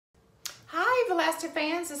Valasta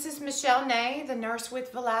fans, this is Michelle Ney, the nurse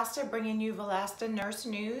with Valasta, bringing you Valasta Nurse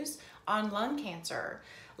News on lung cancer.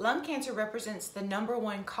 Lung cancer represents the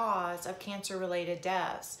 #1 cause of cancer-related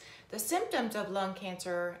deaths. The symptoms of lung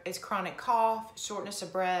cancer is chronic cough, shortness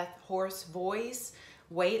of breath, hoarse voice,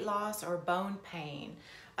 weight loss, or bone pain.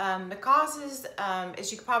 The causes,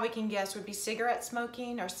 as you probably can guess, would be cigarette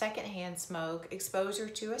smoking or secondhand smoke, exposure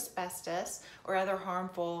to asbestos or other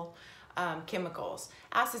harmful chemicals.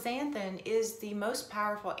 Astaxanthin is the most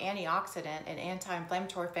powerful antioxidant and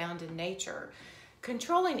anti-inflammatory found in nature.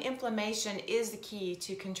 Controlling inflammation is the key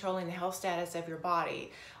to controlling the health status of your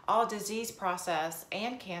body. All disease process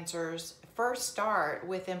and cancers first start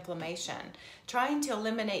with inflammation. Trying to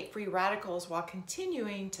eliminate free radicals while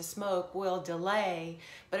continuing to smoke will delay,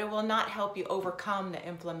 but it will not help you overcome the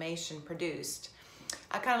inflammation produced.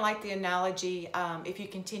 I kind of like the analogy, if you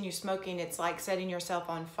continue smoking, it's like setting yourself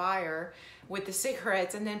on fire with the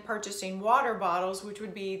cigarettes and then purchasing water bottles, which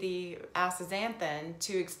would be the astaxanthin,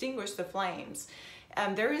 to extinguish the flames.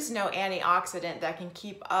 There is no antioxidant that can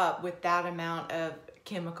keep up with that amount of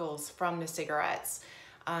chemicals from the cigarettes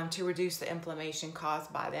to reduce the inflammation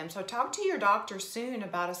caused by them. So talk to your doctor soon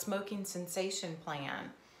about a smoking cessation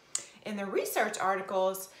plan. In the research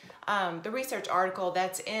articles, the research article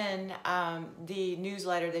that's in the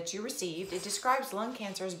newsletter that you received, it describes lung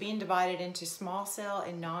cancer as being divided into small cell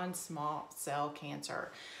and non-small cell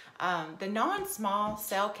cancer. The non-small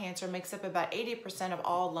cell cancer makes up about 80% of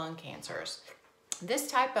all lung cancers. This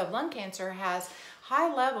type of lung cancer has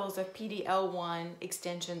high levels of PD-L1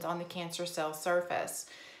 extensions on the cancer cell surface.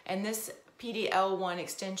 And this PD-L1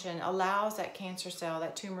 extension allows that cancer cell,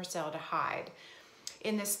 that tumor cell, to hide.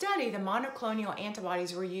 In the study, the monoclonal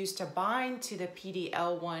antibodies were used to bind to the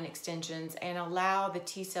PD-L1 extensions and allow the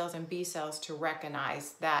T cells and B cells to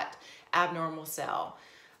recognize that abnormal cell.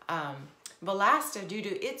 Valasta, due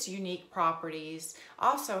to its unique properties,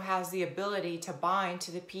 also has the ability to bind to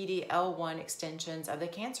the PD-L1 extensions of the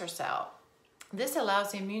cancer cell. This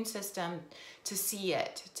allows the immune system to see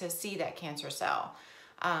it, to see that cancer cell.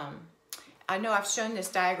 I know I've shown this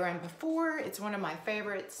diagram before. It's one of my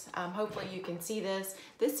favorites. Hopefully you can see this.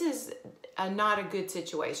 This is not a good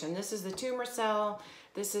situation. This is the tumor cell.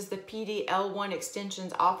 This is the PD-L1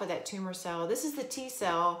 extensions off of that tumor cell. This is the T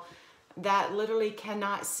cell that literally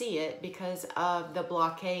cannot see it because of the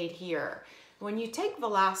blockade here. When you take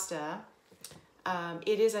Valasta,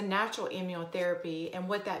 it is a natural immunotherapy, and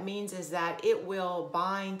what that means is that it will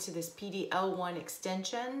bind to this PD-L1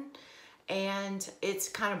 extension, and it's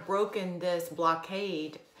kind of broken this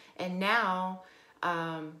blockade, and now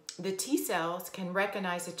the T cells can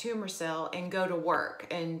recognize a tumor cell and go to work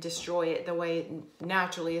and destroy it the way it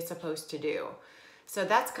naturally is supposed to do. So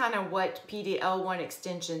that's kind of what PD-L1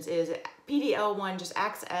 extensions is. PD-L1 just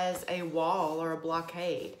acts as a wall or a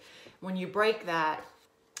blockade. When you break that,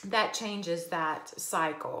 that changes that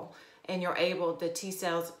cycle, and you're able, the T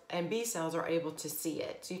cells and B cells are able to see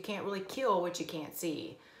it. So you can't really kill what you can't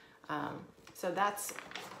see. So that's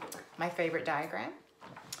my favorite diagram.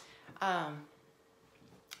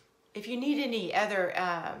 If you need any other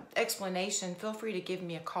explanation, feel free to give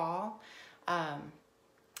me a call.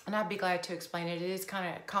 And I'd be glad to explain it. It is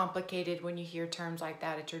kind of complicated when you hear terms like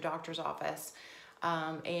that at your doctor's office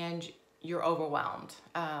and you're overwhelmed.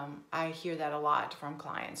 I hear that a lot from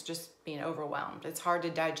clients, just being overwhelmed. It's hard to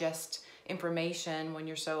digest information when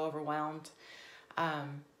you're so overwhelmed.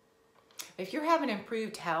 If you're having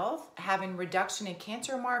improved health, having reduction in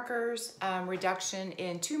cancer markers, reduction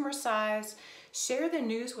in tumor size, share the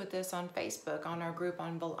news with us on Facebook, on our group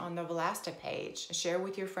on the Valasta page. Share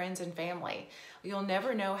with your friends and family. You'll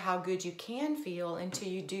never know how good you can feel until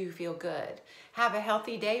you do feel good. Have a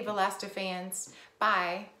healthy day, Valasta fans.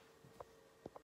 Bye.